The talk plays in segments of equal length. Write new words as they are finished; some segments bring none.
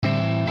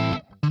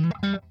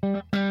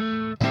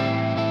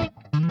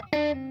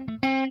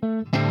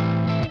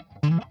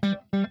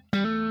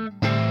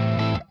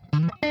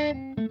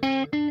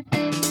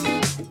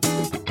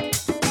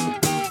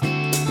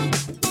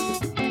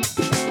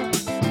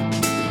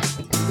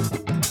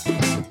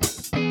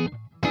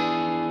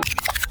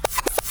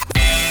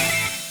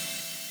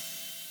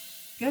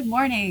Good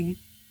morning.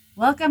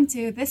 Welcome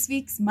to this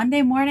week's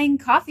Monday Morning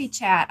Coffee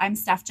Chat. I'm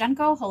Steph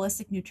Jenko,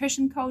 holistic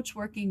nutrition coach,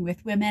 working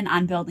with women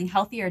on building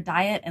healthier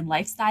diet and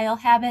lifestyle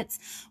habits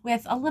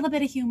with a little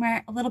bit of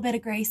humor, a little bit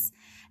of grace,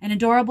 an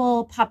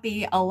adorable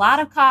puppy, a lot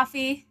of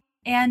coffee,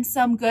 and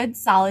some good,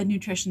 solid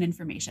nutrition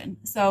information.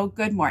 So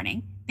good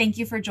morning. Thank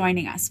you for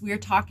joining us. We are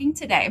talking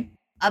today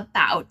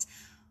about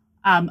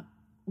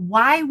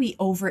why we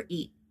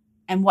overeat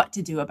and what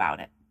to do about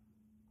it.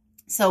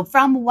 So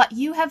from what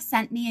you have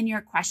sent me in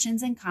your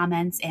questions and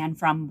comments, and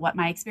from what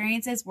my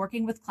experience is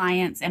working with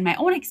clients and my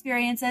own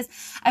experiences,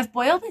 I've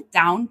boiled it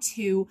down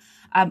to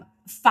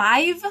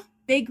 5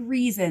 big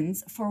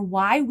reasons for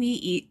why we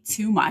eat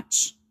too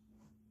much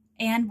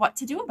and what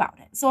to do about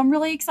it. So I'm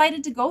really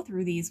excited to go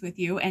through these with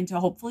you and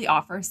to hopefully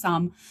offer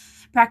some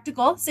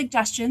practical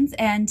suggestions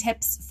and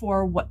tips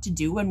for what to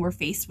do when we're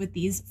faced with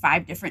these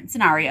 5 different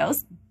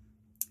scenarios.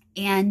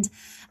 And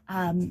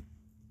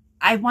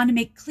I want to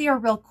make clear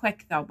real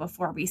quick, though,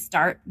 before we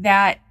start,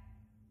 that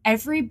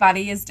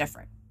everybody is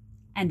different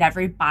and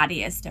every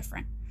body is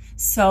different.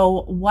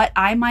 So what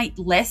I might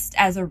list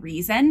as a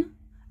reason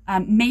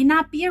may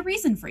not be a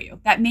reason for you.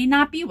 That may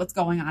not be what's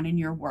going on in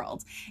your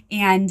world.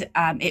 And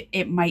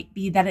it might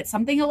be that it's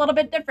something a little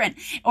bit different,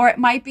 or it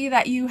might be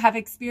that you have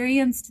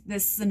experienced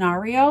this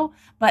scenario,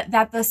 but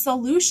that the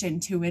solution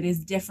to it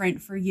is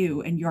different for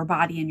you and your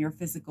body and your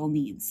physical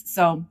needs.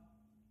 So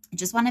I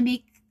just want to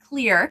make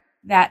clear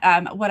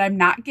that what I'm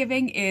not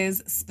giving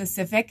is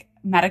specific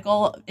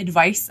medical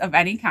advice of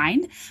any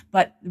kind,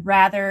 but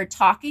rather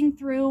talking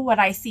through what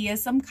I see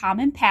as some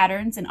common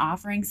patterns and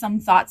offering some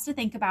thoughts to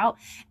think about.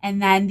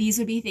 And then these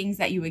would be things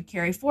that you would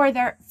carry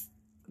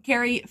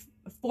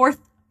forth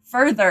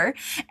further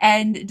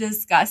and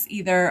discuss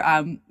either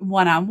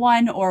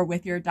one-on-one or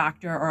with your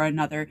doctor or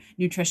another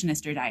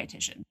nutritionist or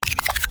dietitian.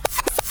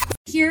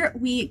 Here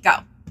we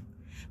go.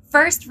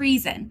 First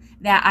reason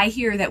that I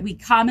hear that we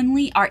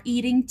commonly are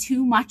eating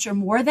too much or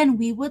more than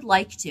we would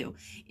like to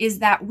is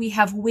that we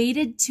have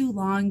waited too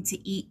long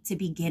to eat to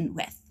begin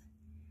with.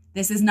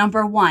 This is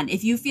number 1.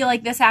 If you feel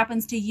like this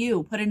happens to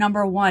you, put a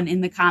number 1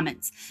 in the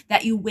comments,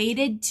 that you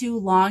waited too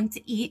long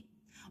to eat,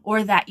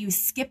 or that you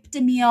skipped a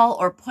meal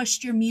or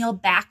pushed your meal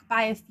back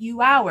by a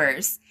few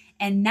hours.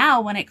 And now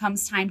when it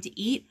comes time to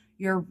eat,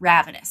 you're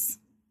ravenous.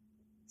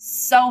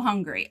 So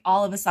hungry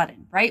all of a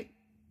sudden, right?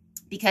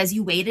 Because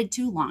you waited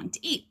too long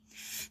to eat.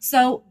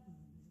 So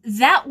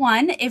that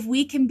one, if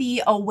we can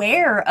be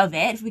aware of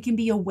it, if we can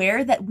be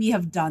aware that we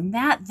have done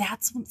that,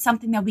 that's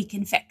something that we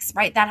can fix,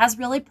 right? That has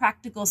really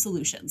practical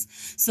solutions.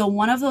 So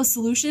one of those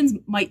solutions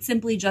might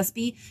simply just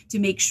be to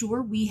make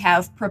sure we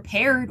have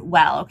prepared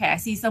well. Okay, I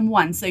see some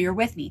ones, so you're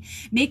with me.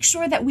 Make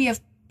sure that we have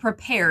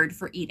prepared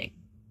for eating.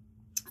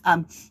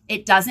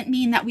 It doesn't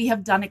mean that we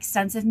have done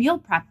extensive meal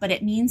prep, but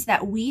it means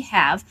that we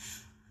have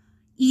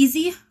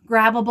easy,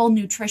 grabbable,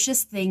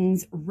 nutritious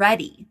things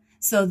ready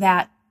so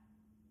that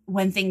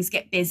when things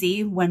get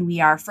busy, when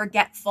we are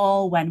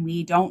forgetful, when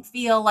we don't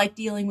feel like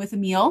dealing with a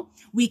meal,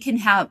 we can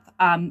have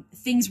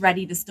things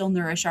ready to still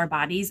nourish our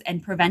bodies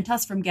and prevent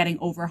us from getting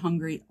over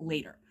hungry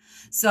later.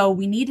 So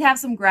we need to have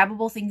some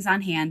grabbable things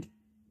on hand.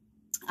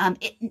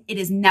 It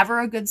is never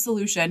a good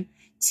solution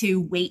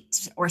to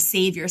wait or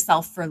save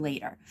yourself for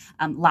later.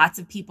 Lots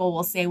of people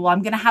will say, well,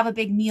 I'm going to have a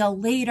big meal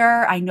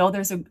later. I know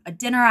there's a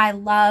dinner I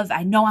love.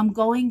 I know I'm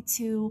going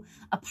to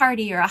a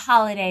party or a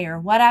holiday or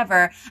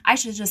whatever. I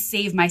should just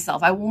save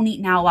myself. I won't eat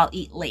now, I'll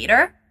eat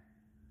later.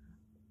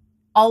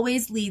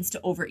 Always leads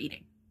to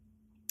overeating.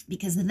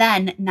 Because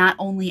then not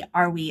only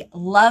are we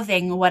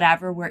loving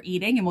whatever we're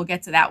eating, and we'll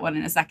get to that one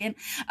in a second,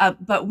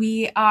 but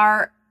we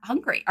are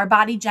hungry. Our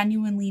body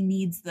genuinely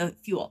needs the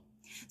fuel.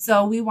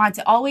 So we want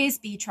to always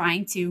be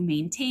trying to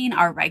maintain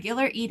our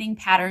regular eating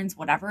patterns,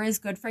 whatever is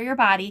good for your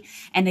body.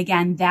 And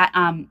again, that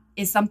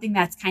is something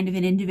that's kind of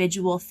an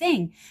individual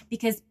thing,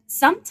 because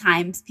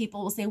sometimes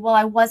people will say, well,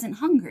 I wasn't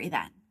hungry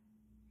then.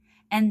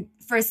 And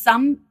for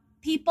some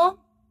people,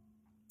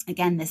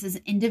 again, this is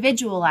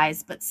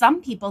individualized, but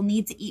some people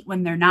need to eat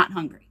when they're not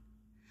hungry.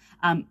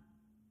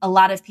 A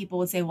lot of people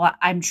would say, well,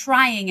 I'm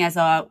trying as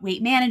a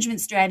weight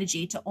management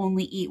strategy to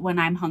only eat when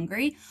I'm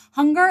hungry.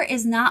 Hunger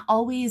is not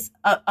always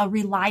a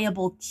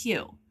reliable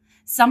cue.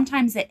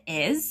 Sometimes it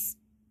is,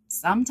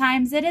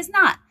 sometimes it is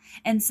not.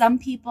 And some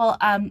people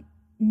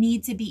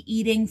need to be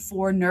eating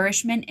for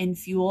nourishment and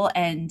fuel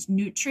and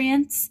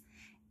nutrients,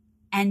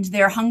 and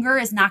their hunger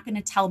is not going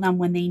to tell them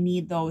when they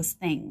need those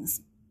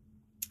things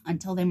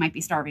until they might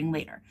be starving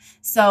later.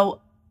 So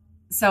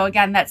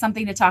again, that's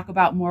something to talk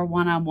about more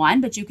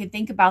one-on-one, but you could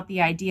think about the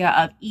idea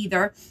of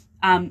either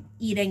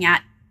eating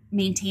at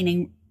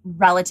maintaining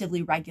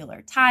relatively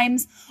regular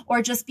times,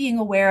 or just being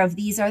aware of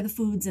these are the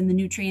foods and the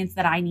nutrients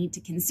that I need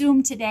to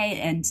consume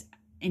today,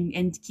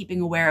 and keeping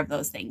aware of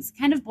those things.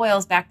 Kind of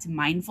boils back to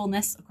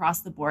mindfulness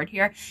across the board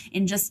here,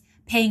 in just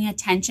paying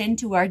attention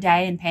to our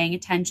day and paying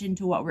attention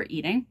to what we're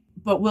eating.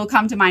 But we'll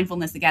come to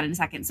mindfulness again in a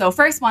second. So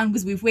first one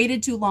was we've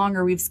waited too long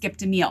or we've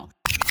skipped a meal.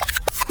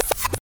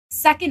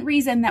 Second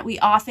reason that we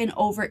often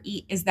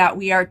overeat is that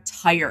we are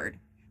tired.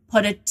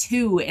 Put a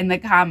 2 in the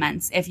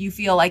comments if you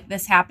feel like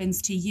this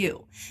happens to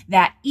you,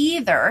 that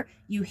either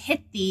you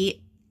hit the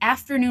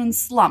afternoon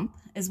slump,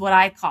 is what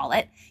I call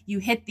it. You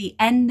hit the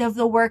end of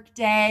the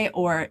workday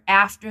or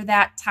after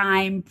that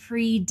time,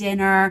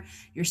 pre-dinner,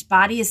 your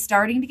body is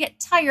starting to get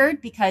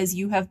tired because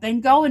you have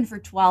been going for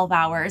 12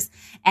 hours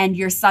and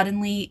you're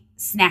suddenly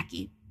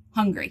snacky,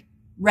 hungry,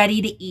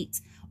 ready to eat,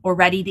 or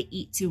ready to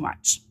eat too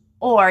much.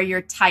 Or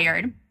you're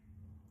tired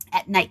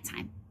at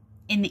nighttime,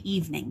 in the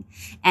evening,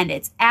 and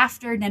it's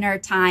after dinner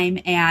time,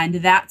 and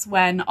that's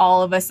when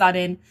all of a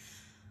sudden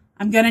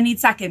I'm going to need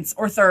seconds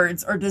or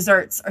thirds or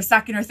desserts or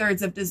second or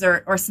thirds of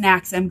dessert or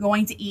snacks. I'm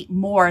going to eat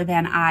more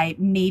than I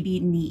maybe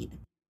need.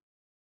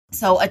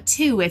 So a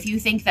 2 if you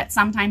think that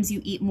sometimes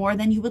you eat more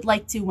than you would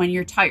like to when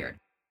you're tired.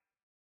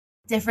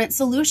 Different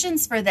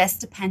solutions for this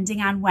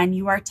depending on when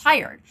you are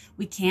tired.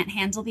 We can't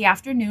handle the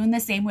afternoon the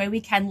same way we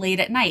can late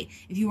at night.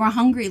 If you are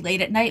hungry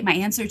late at night, my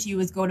answer to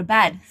you is go to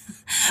bed.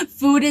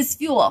 Food is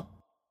fuel.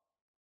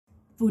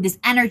 Food is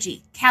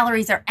energy.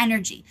 Calories are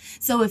energy.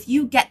 So if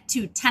you get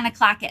to 10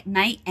 o'clock at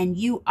night and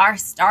you are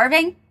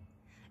starving,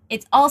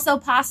 it's also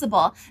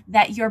possible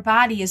that your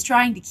body is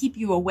trying to keep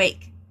you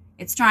awake.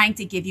 It's trying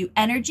to give you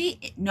energy.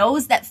 It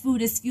knows that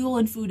food is fuel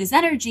and food is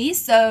energy.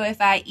 So if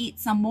I eat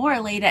some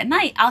more late at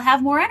night, I'll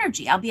have more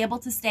energy. I'll be able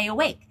to stay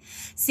awake.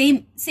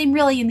 Same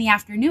really in the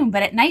afternoon,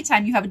 but at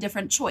nighttime you have a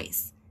different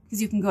choice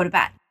because you can go to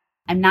bed.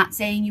 I'm not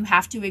saying you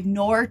have to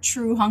ignore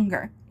true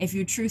hunger. If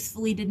you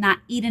truthfully did not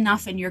eat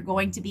enough and you're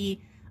going to be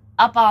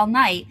up all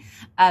night,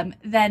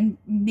 then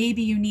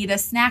maybe you need a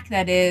snack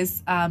that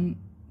is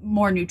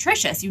more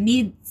nutritious. You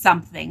need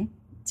something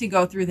to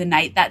go through the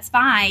night. That's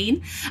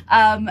fine.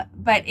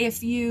 But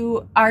if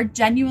you are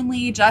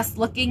genuinely just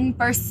looking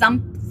for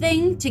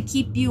something to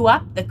keep you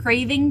up, the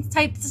craving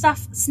type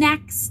stuff,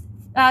 snacks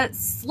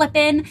slip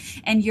in,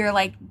 and you're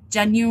like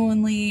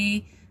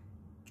genuinely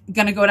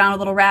going to go down a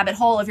little rabbit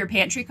hole of your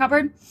pantry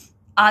cupboard,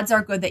 odds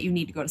are good that you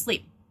need to go to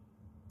sleep.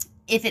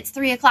 If it's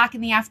 3 o'clock in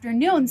the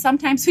afternoon,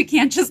 sometimes we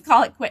can't just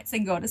call it quits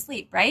and go to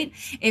sleep, right?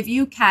 If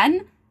you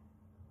can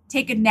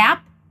take a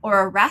nap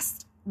or a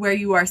rest where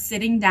you are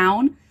sitting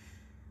down,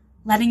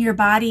 letting your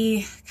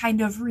body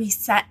kind of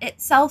reset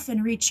itself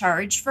and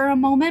recharge for a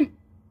moment,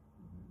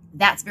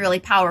 that's really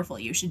powerful.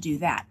 You should do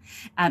that.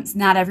 So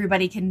not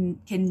everybody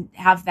can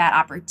have that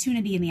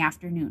opportunity in the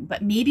afternoon,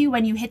 but maybe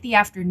when you hit the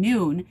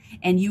afternoon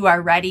and you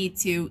are ready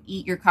to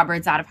eat your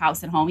cupboards out of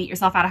house and home, eat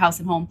yourself out of house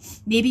and home,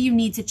 maybe you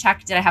need to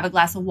check, did I have a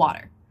glass of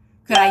water?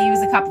 Could I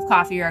use a cup of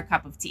coffee or a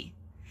cup of tea?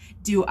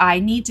 Do I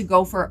need to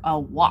go for a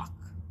walk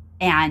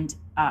and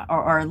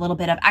or a little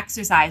bit of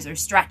exercise or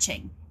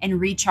stretching and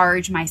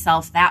recharge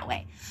myself that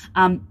way?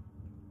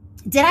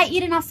 Did I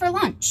eat enough for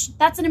lunch?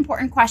 That's an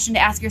important question to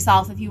ask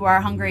yourself if you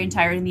are hungry and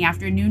tired in the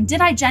afternoon. Did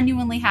I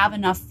genuinely have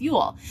enough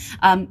fuel?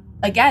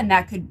 Again,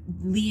 that could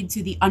lead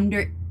to the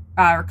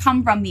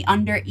come from the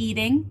under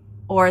eating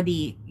or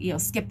the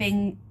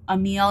skipping a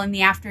meal in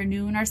the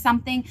afternoon or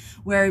something,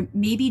 where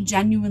maybe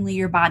genuinely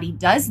your body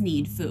does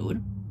need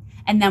food.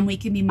 And then we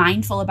can be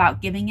mindful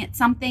about giving it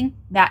something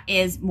that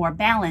is more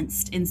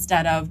balanced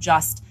instead of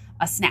just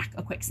a snack,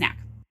 a quick snack.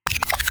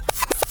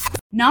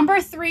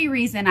 Number 3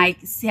 reason I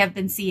have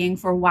been seeing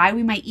for why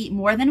we might eat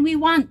more than we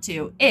want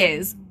to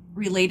is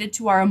related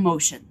to our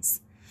emotions.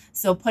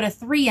 So put a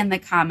 3 in the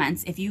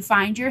comments if you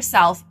find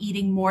yourself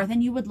eating more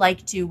than you would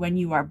like to when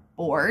you are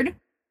bored,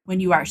 when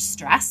you are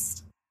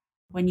stressed,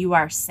 when you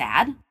are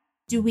sad.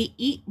 Do we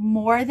eat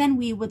more than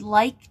we would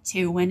like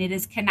to when it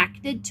is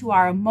connected to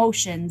our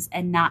emotions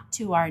and not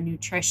to our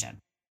nutrition?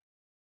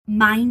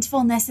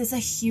 Mindfulness is a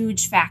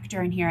huge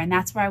factor in here, and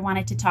that's where I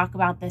wanted to talk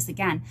about this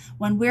again.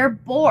 When we're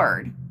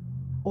bored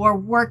or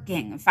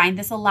working, I find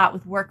this a lot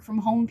with work from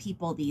home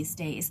people these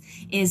days,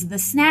 is the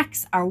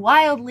snacks are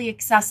wildly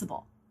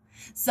accessible.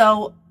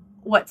 So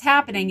what's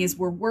happening is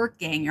we're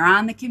working, you're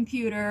on the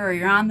computer or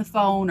you're on the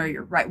phone or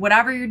you're right,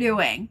 whatever you're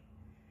doing,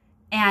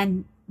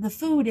 and the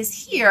food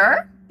is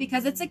here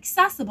because it's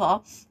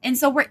accessible. And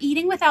so we're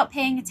eating without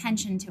paying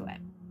attention to it.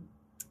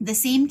 The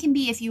same can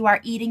be if you are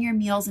eating your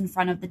meals in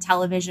front of the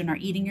television or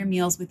eating your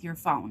meals with your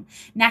phone.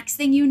 Next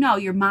thing you know,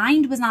 your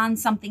mind was on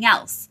something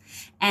else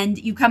and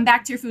you come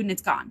back to your food and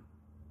it's gone.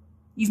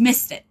 You've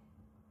missed it.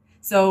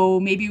 So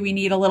maybe we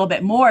need a little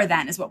bit more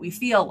then is what we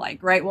feel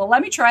like, right? Well,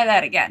 let me try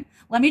that again.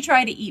 Let me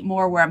try to eat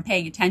more where I'm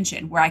paying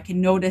attention, where I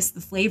can notice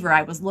the flavor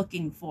I was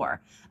looking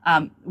for,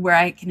 where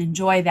I can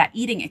enjoy that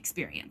eating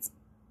experience.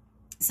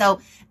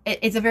 So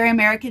it's a very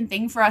American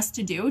thing for us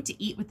to do,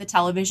 to eat with the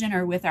television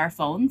or with our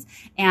phones.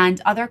 And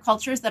other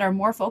cultures that are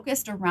more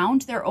focused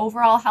around their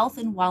overall health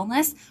and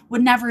wellness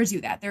would never do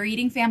that. They're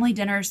eating family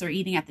dinners, they're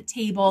eating at the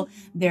table,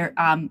 they're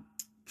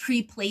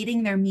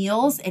pre-plating their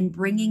meals and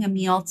bringing a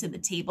meal to the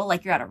table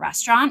like you're at a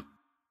restaurant.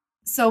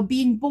 So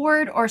being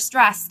bored or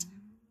stressed,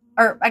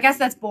 or I guess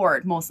that's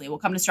bored mostly, we'll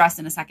come to stress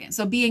in a second.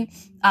 So being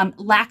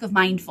lack of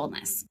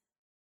mindfulness.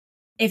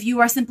 If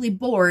you are simply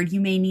bored, you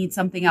may need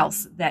something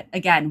else that,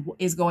 again,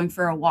 is going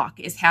for a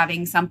walk, is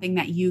having something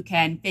that you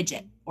can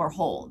fidget or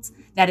hold,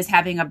 that is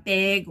having a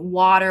big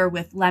water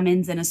with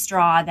lemons and a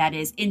straw that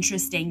is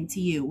interesting to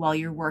you while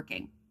you're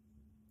working.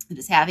 It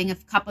is having a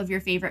cup of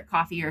your favorite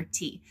coffee or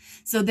tea.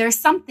 So there's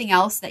something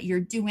else that you're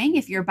doing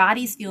if your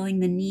body's feeling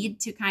the need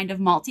to kind of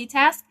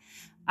multitask,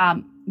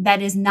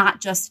 that is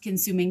not just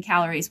consuming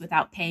calories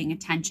without paying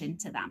attention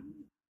to them.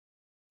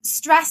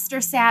 Stressed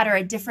or sad or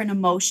a different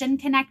emotion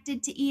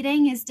connected to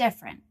eating is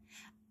different.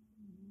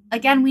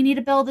 Again, we need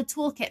to build a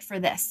toolkit for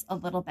this a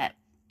little bit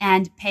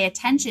and pay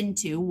attention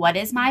to what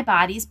is my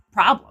body's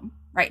problem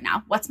right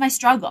now? What's my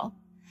struggle?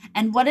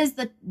 And what is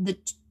the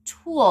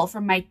tool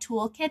from my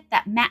toolkit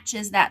that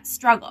matches that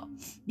struggle?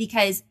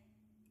 Because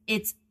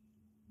it's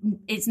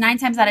 9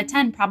 times out of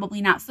 10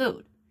 probably not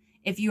food.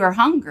 If you are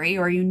hungry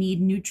or you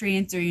need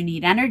nutrients or you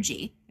need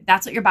energy, if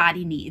that's what your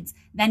body needs,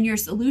 then your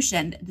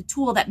solution, the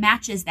tool that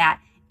matches that,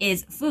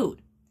 is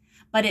food.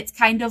 But it's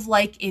kind of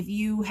like if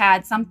you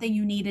had something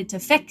you needed to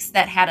fix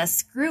that had a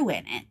screw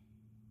in it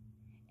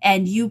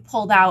and you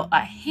pulled out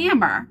a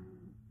hammer,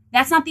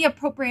 that's not the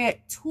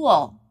appropriate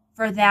tool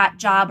for that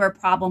job or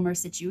problem or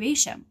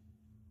situation.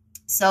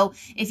 So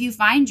if you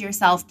find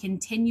yourself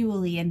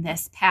continually in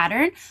this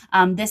pattern,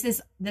 this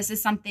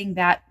is something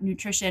that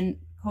nutrition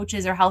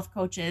coaches or health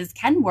coaches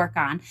can work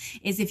on.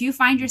 Is if you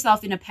find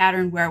yourself in a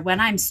pattern where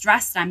when I'm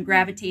stressed, I'm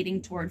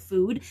gravitating toward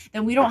food,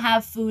 then we don't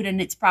have food in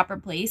its proper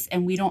place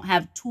and we don't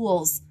have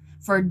tools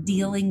for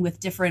dealing with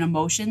different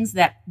emotions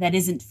that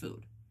isn't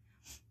food.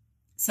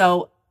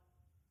 So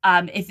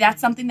if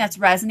that's something that's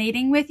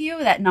resonating with you,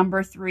 that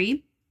number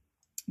 3,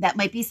 that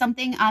might be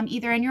something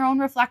either in your own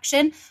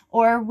reflection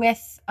or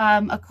with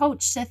a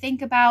coach to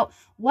think about,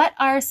 what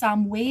are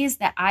some ways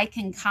that I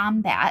can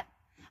combat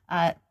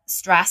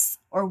stress,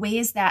 or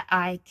ways that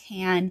I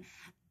can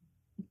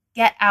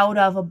get out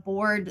of a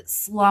bored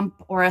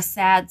slump or a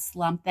sad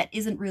slump that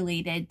isn't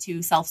related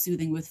to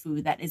self-soothing with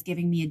food, that is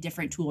giving me a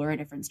different tool or a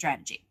different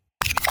strategy.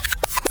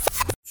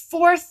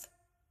 4th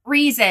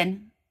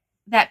reason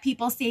that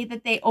people say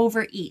that they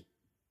overeat: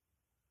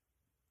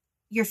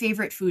 your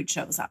favorite food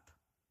shows up.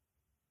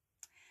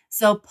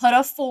 So put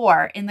a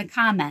 4 in the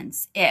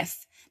comments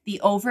if the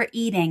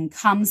overeating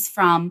comes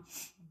from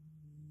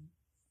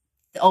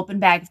the open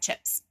bag of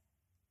chips,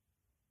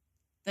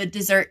 the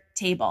dessert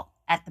table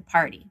at the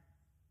party,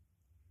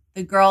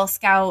 the Girl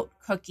Scout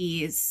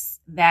cookies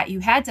that you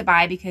had to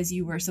buy because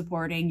you were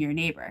supporting your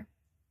neighbor.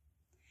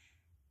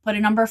 Put a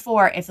number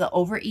 4 if the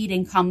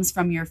overeating comes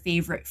from your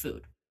favorite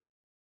food.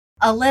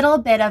 A little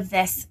bit of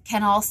this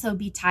can also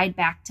be tied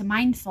back to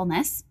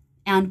mindfulness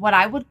and what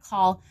I would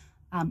call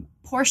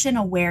portion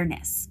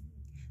awareness.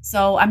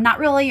 So I'm not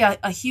really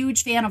a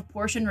huge fan of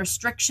portion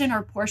restriction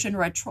or portion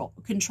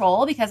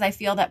control, because I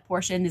feel that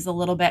portion is a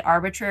little bit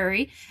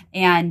arbitrary,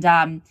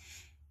 and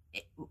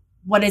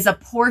what is a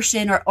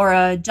portion or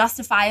a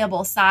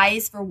justifiable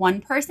size for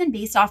one person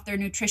based off their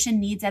nutrition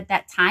needs at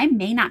that time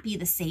may not be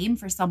the same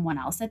for someone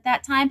else at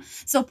that time.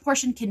 So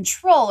portion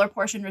control or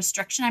portion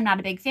restriction, I'm not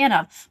a big fan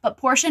of, but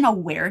portion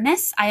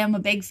awareness, I am a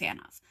big fan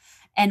of.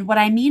 And what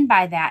I mean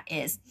by that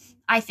is,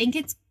 I think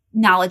it's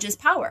knowledge is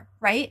power,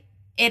 right?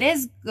 It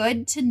is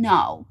good to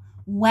know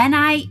when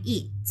I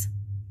eat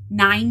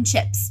 9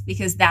 chips,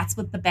 because that's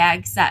what the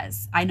bag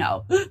says. I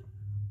know.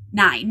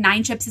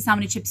 9 chips is how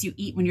many chips you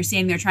eat when you're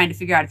standing there trying to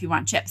figure out if you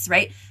want chips,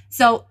 right?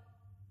 So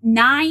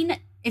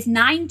if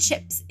 9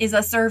 chips is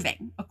a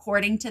serving,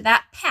 according to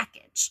that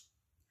package,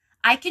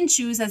 I can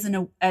choose as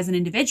an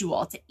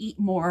individual to eat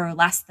more or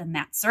less than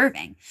that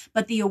serving.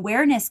 But the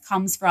awareness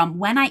comes from,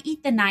 when I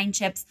eat the 9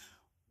 chips,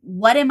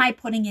 what am I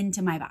putting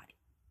into my body?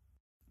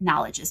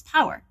 Knowledge is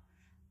power.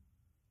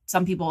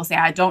 Some people will say,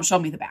 don't show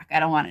me the back. I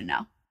don't want to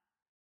know.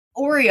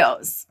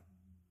 Oreos.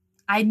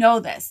 I know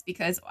this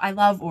because I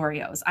love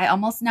Oreos. I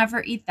almost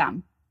never eat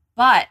them,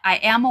 but I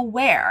am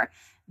aware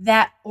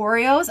that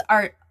Oreos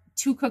are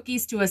 2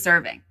 cookies to a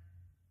serving.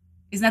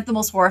 Isn't that the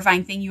most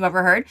horrifying thing you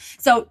ever heard?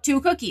 So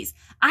 2 cookies.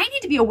 I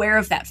need to be aware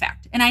of that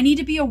fact. And I need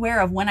to be aware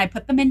of when I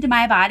put them into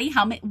my body,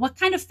 what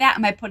kind of fat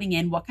am I putting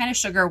in? What kind of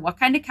sugar? What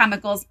kind of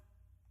chemicals?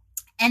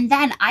 And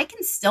then I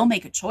can still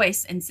make a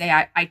choice and say,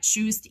 I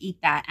choose to eat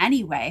that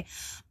anyway.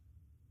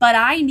 But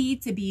I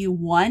need to be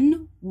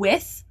one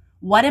with,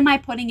 what am I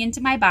putting into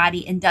my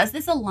body? And does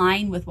this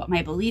align with what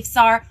my beliefs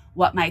are,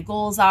 what my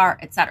goals are,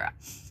 etc.?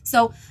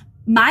 So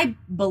my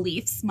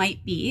beliefs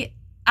might be,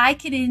 I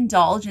could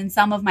indulge in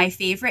some of my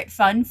favorite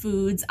fun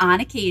foods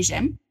on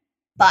occasion,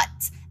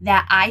 but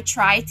that I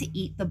try to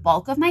eat the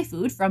bulk of my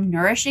food from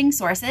nourishing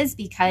sources,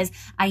 because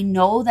I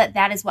know that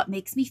that is what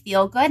makes me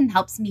feel good and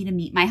helps me to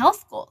meet my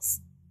health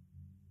goals.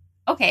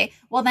 Okay,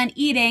 well then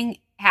eating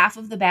half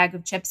of the bag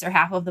of chips or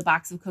half of the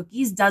box of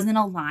cookies doesn't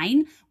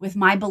align with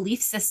my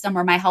belief system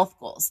or my health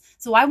goals.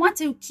 So I want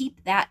to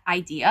keep that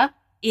idea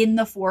in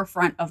the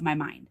forefront of my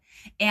mind.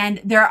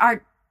 And there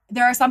are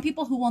some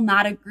people who will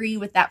not agree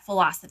with that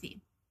philosophy.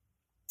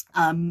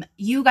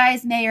 You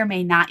guys may or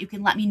may not. You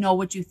can let me know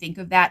what you think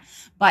of that.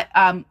 But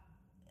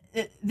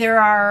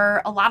there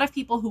are a lot of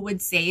people who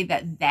would say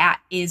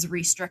that is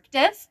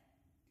restrictive.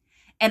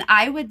 And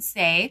I would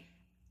say,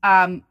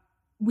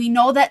 we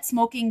know that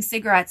smoking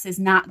cigarettes is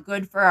not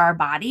good for our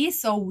body,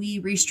 so we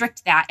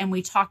restrict that and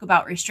we talk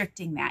about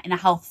restricting that in a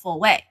healthful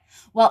way.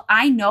 Well,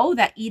 I know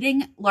that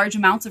eating large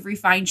amounts of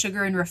refined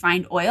sugar and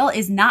refined oil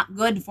is not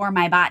good for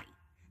my body.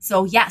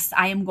 So yes,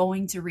 I am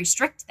going to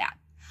restrict that.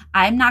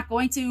 I'm not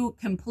going to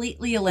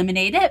completely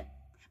eliminate it,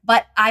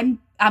 but I'm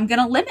going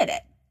to limit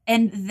it.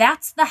 And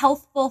that's the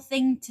healthful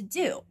thing to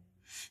do.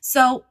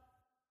 So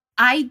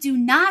I do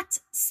not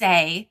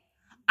say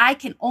I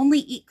can only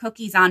eat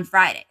cookies on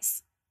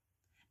Fridays,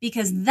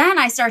 because then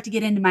I start to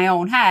get into my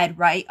own head,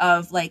 right?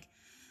 Of like,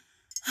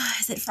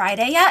 is it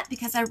Friday yet?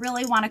 Because I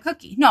really want a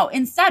cookie. No,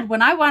 instead,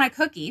 when I want a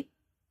cookie,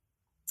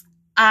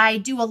 I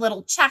do a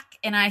little check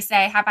and I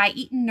say, have I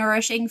eaten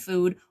nourishing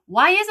food?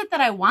 Why is it that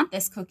I want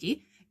this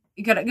cookie?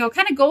 You gotta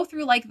kind of go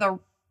through like the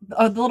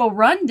little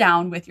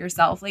rundown with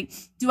yourself. Like,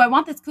 do I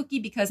want this cookie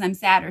because I'm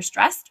sad or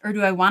stressed? Or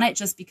do I want it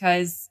just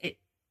because it,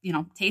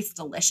 tastes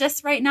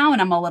delicious right now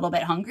and I'm a little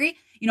bit hungry?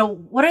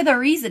 What are the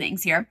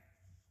reasonings here?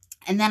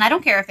 And then I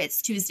don't care if it's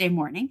Tuesday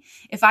morning.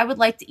 If I would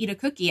like to eat a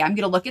cookie, I'm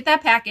going to look at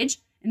that package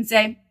and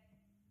say,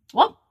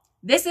 well,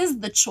 this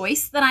is the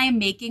choice that I am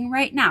making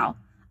right now.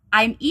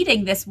 I'm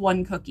eating this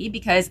one cookie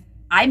because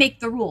I make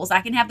the rules. I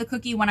can have the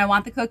cookie when I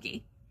want the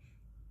cookie.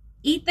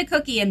 Eat the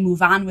cookie and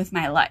move on with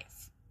my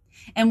life.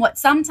 And what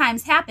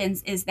sometimes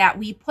happens is that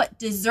we put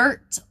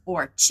dessert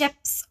or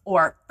chips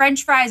or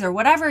French fries or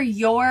whatever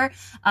your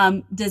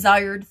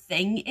desired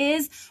thing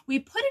is, we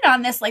put it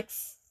on this like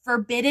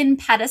forbidden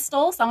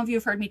pedestal. Some of you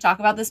have heard me talk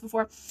about this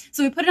before.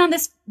 So we put it on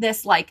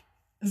this like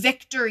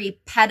victory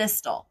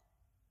pedestal.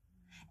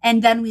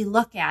 And then we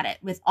look at it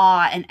with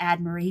awe and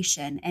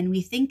admiration, and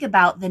we think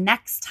about the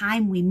next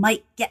time we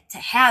might get to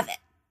have it.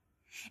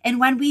 And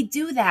when we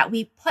do that,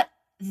 we put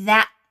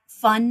that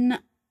fun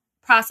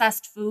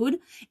processed food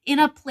in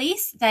a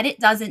place that it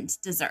doesn't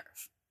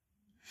deserve.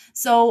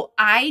 So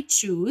I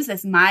choose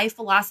as my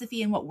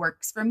philosophy and what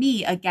works for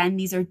me. Again,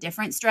 these are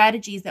different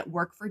strategies that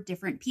work for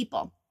different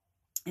people.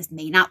 This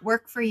may not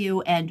work for you,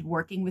 and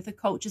working with a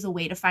coach is a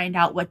way to find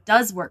out what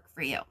does work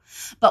for you.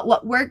 But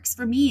what works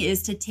for me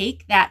is to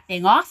take that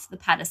thing off the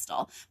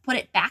pedestal, put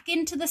it back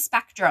into the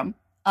spectrum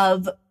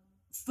of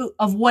food,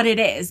 of what it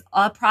is,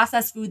 a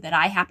processed food that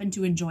I happen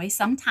to enjoy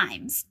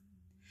sometimes,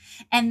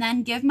 and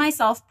then give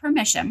myself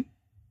permission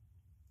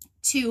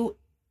to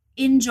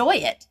enjoy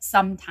it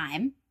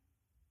sometime,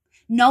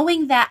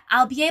 knowing that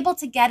I'll be able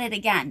to get it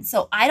again.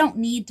 So I don't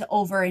need to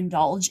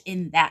overindulge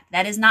in that.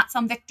 That is not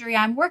some victory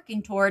I'm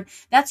working toward.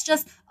 That's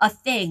just a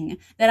thing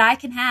that I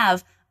can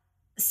have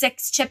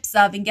 6 chips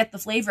of and get the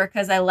flavor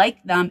because I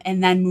like them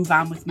and then move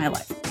on with my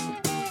life.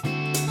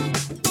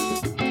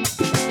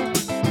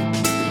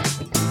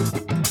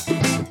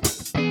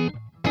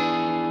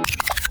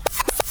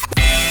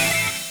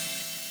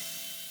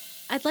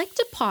 I'd like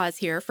to pause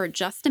here for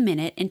just a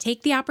minute and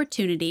take the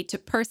opportunity to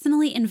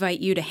personally invite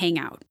you to hang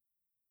out.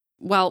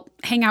 Well,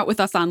 hang out with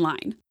us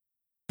online.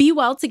 Be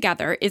Well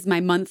Together is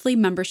my monthly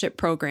membership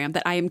program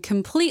that I am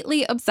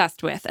completely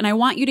obsessed with, and I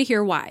want you to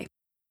hear why.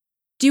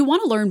 Do you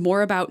want to learn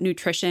more about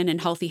nutrition and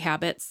healthy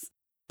habits,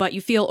 but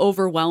you feel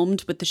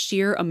overwhelmed with the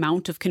sheer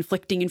amount of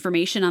conflicting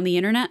information on the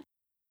internet?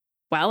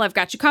 Well, I've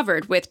got you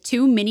covered with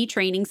 2 mini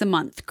trainings a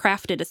month,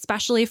 crafted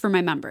especially for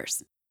my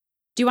members.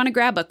 Do you want to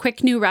grab a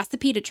quick new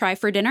recipe to try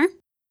for dinner?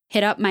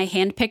 Hit up my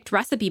hand-picked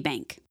recipe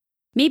bank.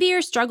 Maybe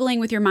you're struggling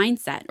with your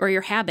mindset or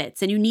your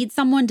habits and you need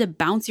someone to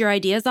bounce your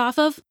ideas off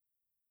of.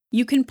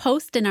 You can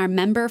post in our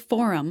member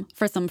forum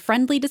for some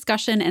friendly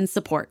discussion and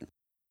support.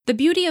 The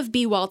beauty of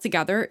Be Well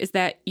Together is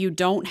that you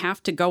don't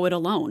have to go it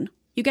alone.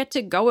 You get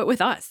to go it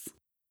with us.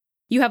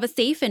 You have a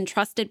safe and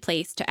trusted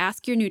place to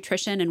ask your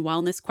nutrition and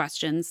wellness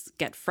questions,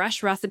 get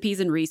fresh recipes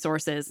and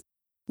resources,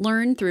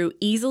 learn through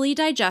easily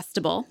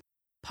digestible,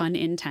 pun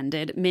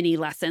intended, mini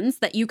lessons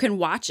that you can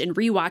watch and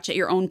rewatch at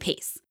your own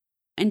pace.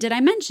 And did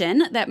I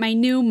mention that my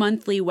new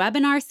monthly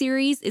webinar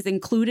series is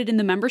included in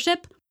the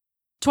membership?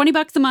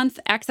 $20 a month,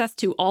 access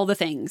to all the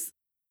things.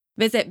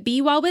 Visit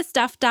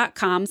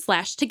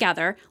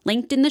BeWellWithSteph.com/together,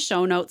 linked in the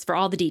show notes for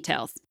all the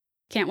details.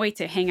 Can't wait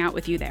to hang out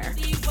with you there.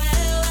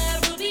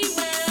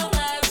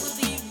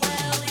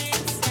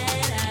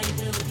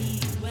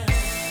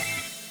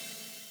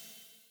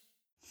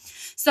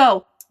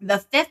 So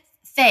the 5th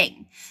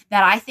thing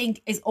that I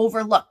think is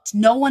overlooked,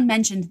 no one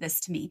mentioned this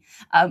to me,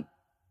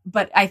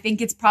 but I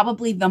think it's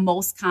probably the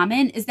most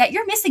common, is that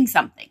you're missing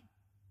something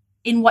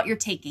in what you're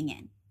taking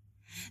in.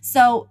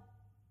 So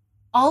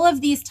all of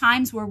these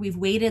times where we've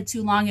waited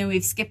too long and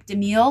we've skipped a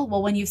meal,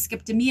 well, when you've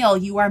skipped a meal,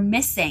 you are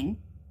missing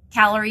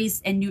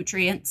calories and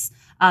nutrients.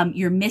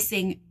 You're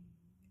missing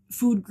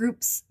food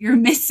groups. You're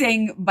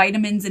missing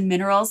vitamins and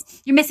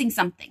minerals. You're missing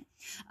something.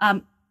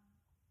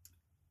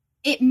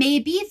 It may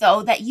be,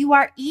 though, that you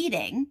are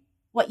eating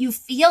what you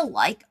feel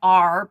like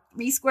are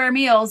 3 square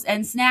meals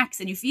and snacks,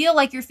 and you feel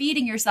like you're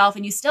feeding yourself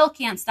and you still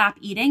can't stop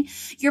eating.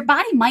 Your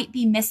body might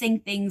be missing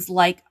things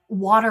like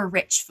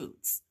water-rich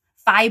foods,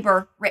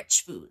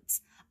 fiber-rich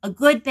foods, a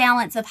good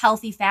balance of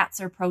healthy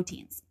fats or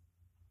proteins.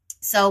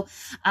 So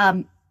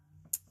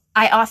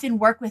I often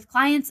work with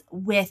clients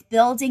with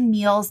building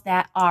meals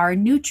that are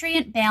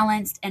nutrient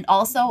balanced and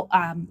also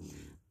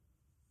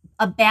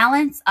a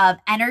balance of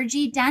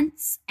energy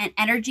dense and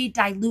energy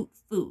dilute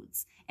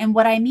foods. And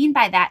what I mean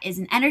by that is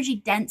an energy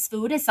dense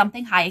food is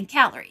something high in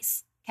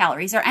calories.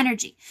 Calories are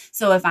energy.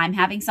 So if I'm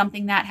having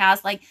something that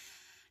has like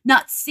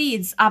nuts,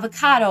 seeds,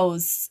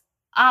 avocados,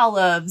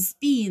 olives,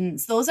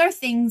 beans, those are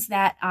things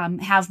that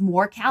have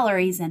more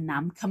calories in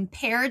them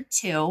compared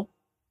to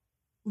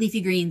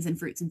leafy greens and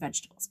fruits and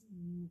vegetables.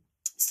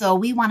 So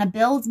we want to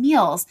build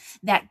meals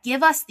that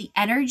give us the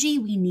energy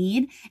we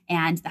need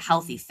and the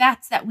healthy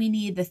fats that we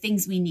need, the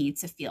things we need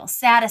to feel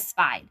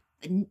satisfied,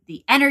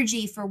 the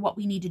energy for what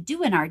we need to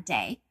do in our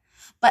day,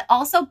 but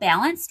also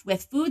balanced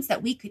with foods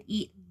that we could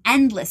eat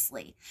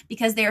endlessly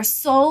because they are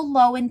so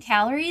low in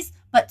calories,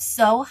 but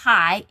so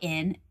high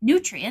in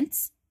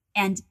nutrients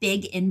and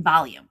big in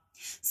volume.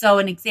 So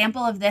an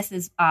example of this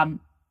is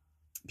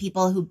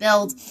people who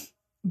build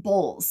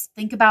bowls.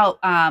 Think about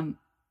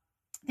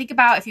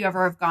if you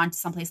ever have gone to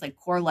someplace like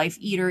Core Life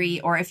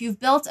Eatery, or if you've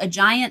built a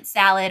giant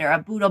salad or a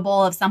Buddha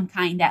bowl of some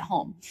kind at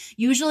home.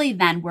 Usually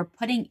then we're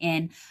putting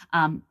in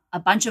a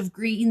bunch of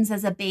greens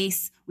as a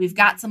base. We've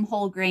got some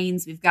whole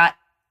grains. We've got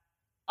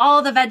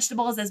all the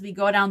vegetables as we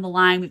go down the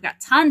line. We've got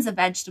tons of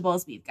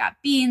vegetables. We've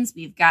got beans.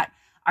 We've got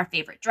our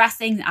favorite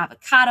dressings,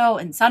 avocado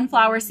and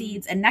sunflower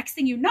seeds. And next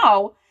thing you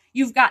know,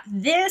 you've got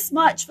this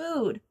much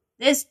food,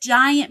 this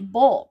giant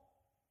bowl.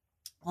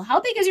 Well, how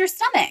big is your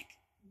stomach?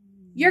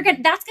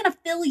 That's going to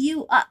fill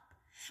you up,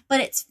 but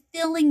it's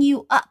filling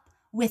you up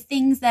with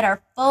things that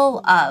are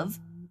full of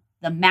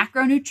the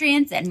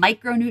macronutrients and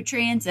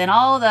micronutrients and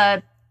all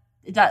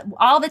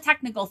the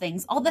technical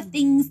things, all the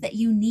things that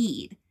you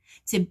need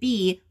to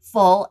be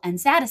full and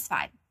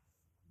satisfied.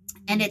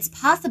 And it's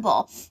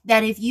possible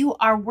that if you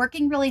are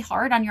working really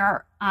hard on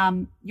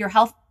your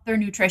health or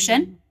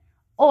nutrition,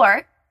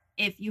 or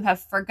if you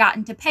have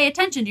forgotten to pay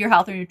attention to your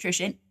health or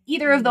nutrition,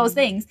 either of those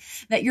things,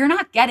 that you're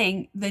not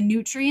getting the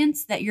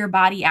nutrients that your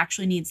body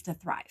actually needs to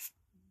thrive.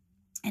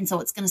 And so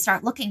it's going to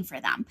start looking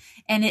for them.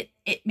 And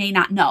it may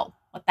not know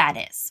what that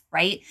is,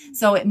 right?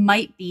 So it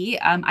might be,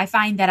 I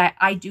find that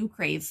I do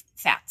crave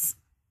fats.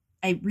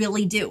 I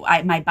really do.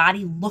 My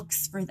body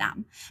looks for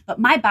them, but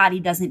my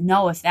body doesn't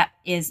know if that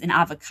is an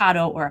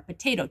avocado or a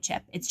potato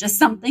chip. It's just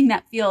something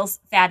that feels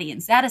fatty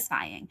and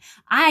satisfying.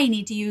 I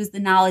need to use the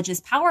knowledge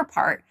is power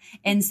part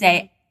and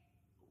say,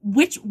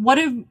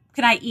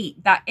 can I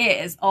eat that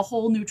is a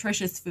whole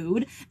nutritious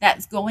food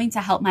that's going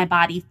to help my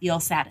body feel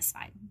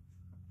satisfied.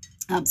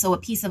 So a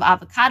piece of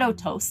avocado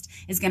toast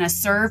is going to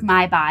serve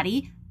my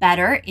body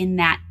better in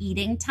that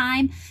eating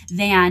time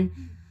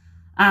than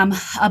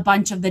a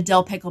bunch of the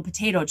dill pickle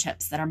potato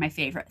chips that are my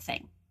favorite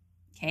thing.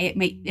 Okay,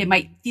 it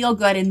might feel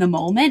good in the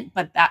moment,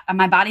 but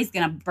my body's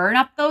going to burn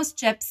up those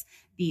chips.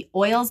 The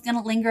oil's going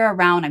to linger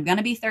around. I'm going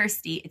to be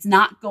thirsty. It's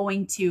not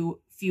going to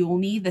fuel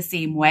me the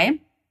same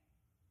way.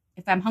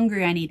 If I'm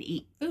hungry, I need to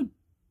eat food.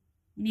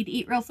 I need to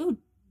eat real food.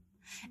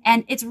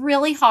 And it's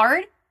really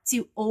hard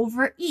to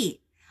overeat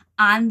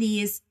on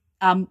these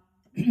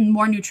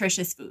more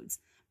nutritious foods.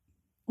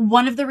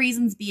 One of the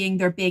reasons being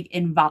they're big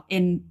in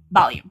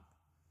volume.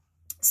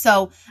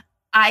 So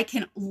I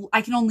can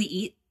only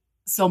eat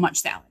so much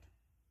salad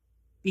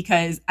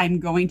because I'm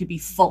going to be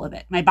full of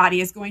it. My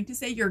body is going to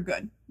say, you're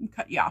good, and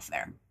cut you off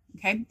there.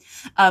 Okay.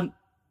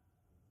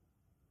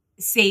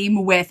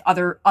 Same with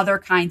other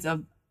kinds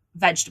of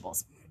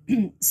vegetables.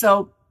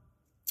 So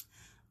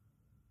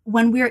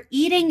when we're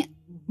eating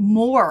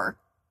more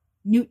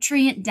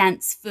nutrient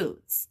dense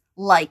foods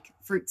like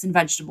fruits and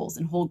vegetables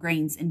and whole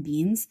grains and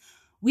beans,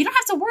 we don't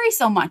have to worry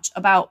so much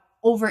about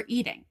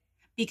overeating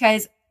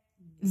because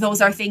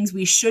those are things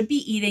we should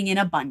be eating in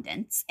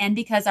abundance, and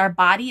because our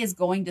body is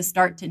going to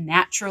start to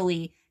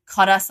naturally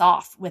cut us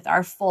off with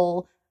our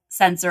full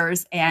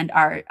sensors and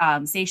our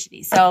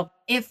satiety. So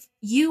if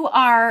you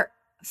are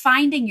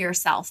finding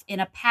yourself in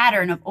a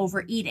pattern of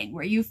overeating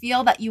where you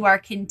feel that you are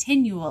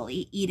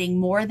continually eating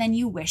more than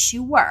you wish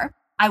you were,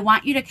 I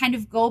want you to kind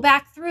of go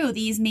back through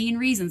these main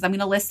reasons. I'm going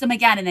to list them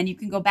again, and then you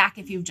can go back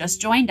if you've just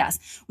joined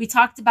us. We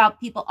talked about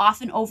people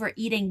often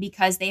overeating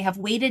because they have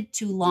waited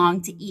too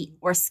long to eat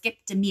or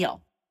skipped a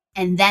meal,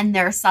 and then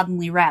they're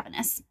suddenly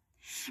ravenous.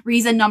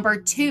 Reason number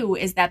 2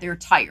 is that they're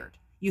tired.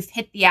 You've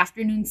hit the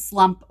afternoon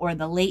slump or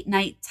the late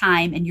night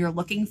time, and you're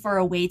looking for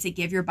a way to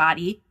give your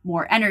body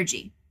more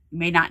energy. You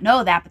may not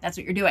know that, but that's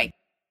what you're doing.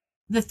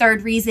 The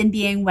third reason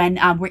being when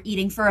we're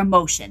eating for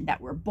emotion, that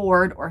we're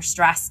bored or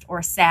stressed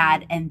or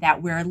sad, and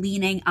that we're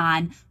leaning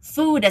on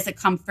food as a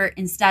comfort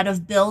instead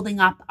of building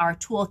up our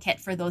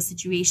toolkit for those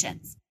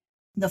situations.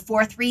 The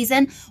fourth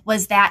reason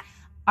was that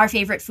our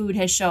favorite food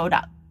has shown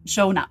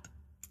up.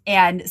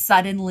 And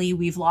suddenly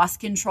we've lost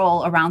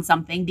control around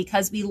something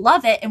because we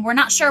love it and we're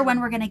not sure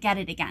when we're going to get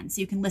it again. So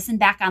you can listen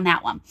back on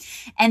that one.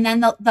 And then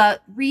the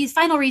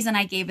final reason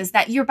I gave is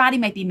that your body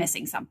might be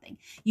missing something.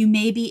 You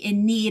may be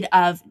in need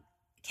of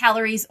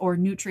calories or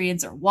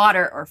nutrients or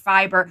water or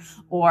fiber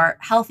or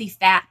healthy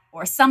fat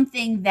or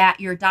something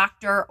that your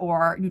doctor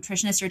or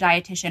nutritionist or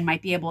dietitian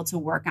might be able to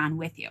work on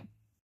with you.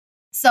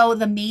 So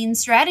the main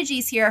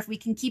strategies here, if we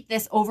can keep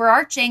this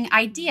overarching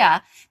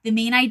idea, the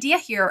main idea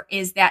here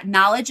is that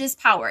knowledge is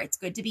power. It's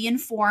good to be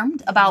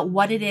informed about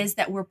what it is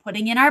that we're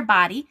putting in our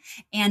body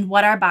and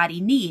what our body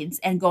needs.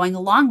 And going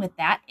along with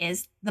that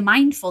is the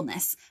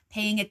mindfulness,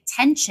 paying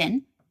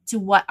attention to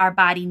what our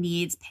body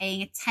needs,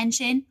 paying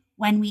attention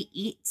when we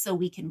eat so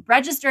we can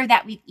register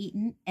that we've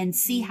eaten and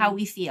see how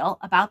we feel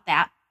about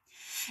that.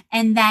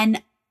 And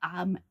then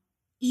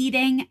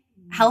eating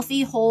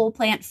healthy whole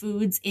plant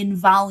foods in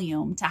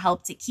volume to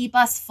help to keep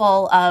us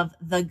full of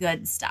the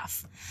good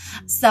stuff.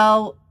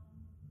 So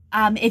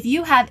if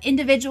you have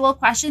individual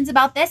questions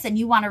about this and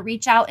you want to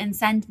reach out and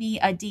send me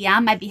a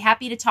DM, I'd be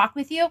happy to talk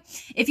with you.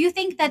 If you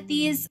think that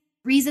these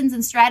reasons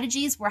and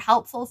strategies were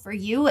helpful for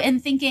you in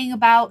thinking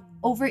about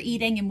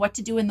overeating and what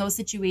to do in those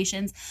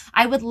situations,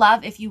 I would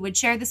love if you would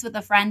share this with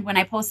a friend. When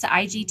I post to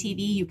IGTV,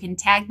 you can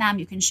tag them,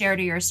 you can share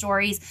to your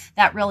stories.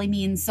 That really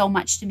means so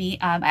much to me.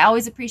 I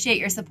always appreciate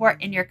your support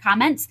and your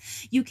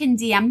comments. You can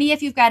DM me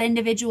if you've got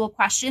individual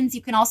questions.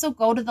 You can also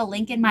go to the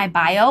link in my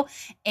bio,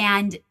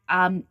 and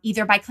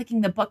either by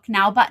clicking the book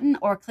now button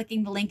or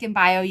clicking the link in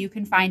bio, you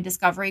can find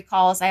discovery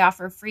calls. I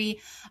offer free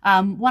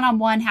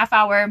one-on-one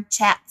half-hour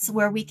chats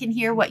where we can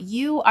hear what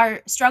you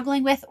are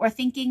struggling with or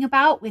thinking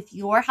about with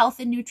your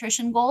health and nutrition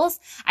goals.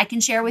 I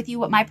can share with you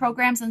what my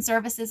programs and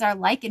services are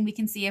like, and we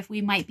can see if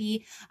we might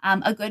be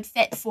a good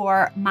fit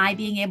for my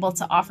being able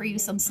to offer you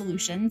some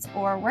solutions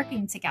or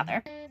working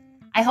together.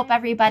 I hope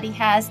everybody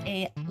has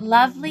a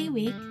lovely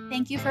week.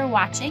 Thank you for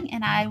watching,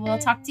 and I will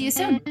talk to you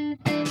soon.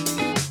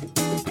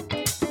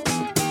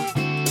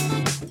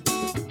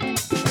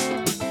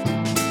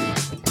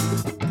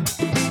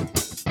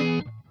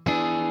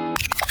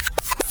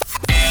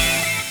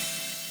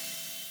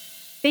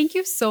 Thank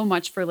you so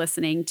much for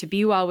listening to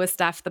Be Well with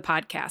Steph, the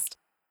podcast.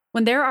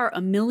 When there are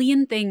a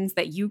million things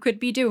that you could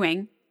be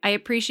doing, I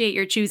appreciate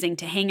your choosing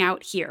to hang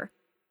out here.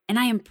 And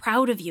I am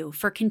proud of you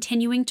for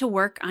continuing to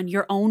work on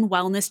your own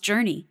wellness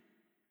journey.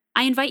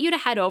 I invite you to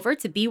head over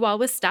to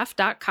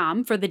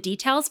BeWellWithSteph.com for the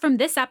details from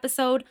this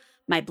episode,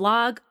 my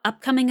blog,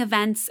 upcoming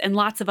events, and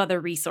lots of other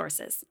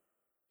resources.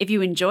 If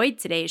you enjoyed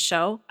today's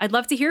show, I'd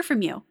love to hear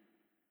from you.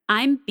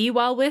 I'm Be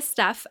Well with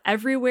Steph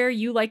everywhere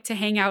you like to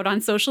hang out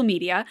on social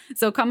media,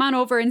 so come on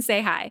over and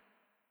say hi.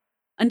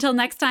 Until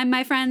next time,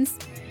 my friends,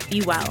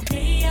 be well.